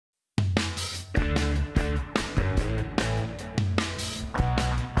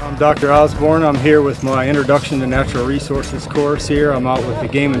I'm Dr. Osborne. I'm here with my Introduction to Natural Resources course here. I'm out with the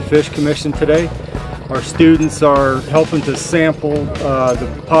Game and Fish Commission today. Our students are helping to sample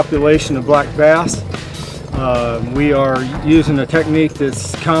the population of black bass. We are using a technique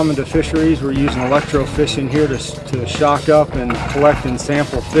that's common to fisheries. We're using electrofishing here to shock up and collect and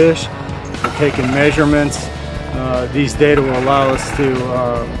sample fish. We're taking measurements. These data will allow us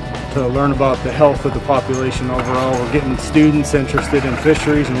to learn about the health of the population overall. We're getting students interested in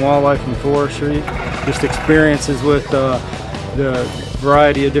fisheries and wildlife and forestry, just experiences with the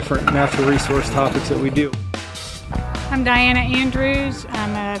variety of different natural resource topics that we do. I'm Diana Andrews.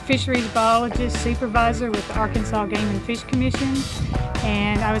 I'm a fisheries biologist supervisor with the Arkansas Game and Fish Commission,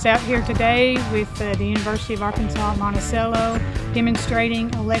 and I was out here today with the University of Arkansas at Monticello demonstrating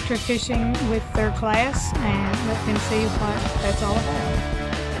electrofishing with their class and let them see what that's all about.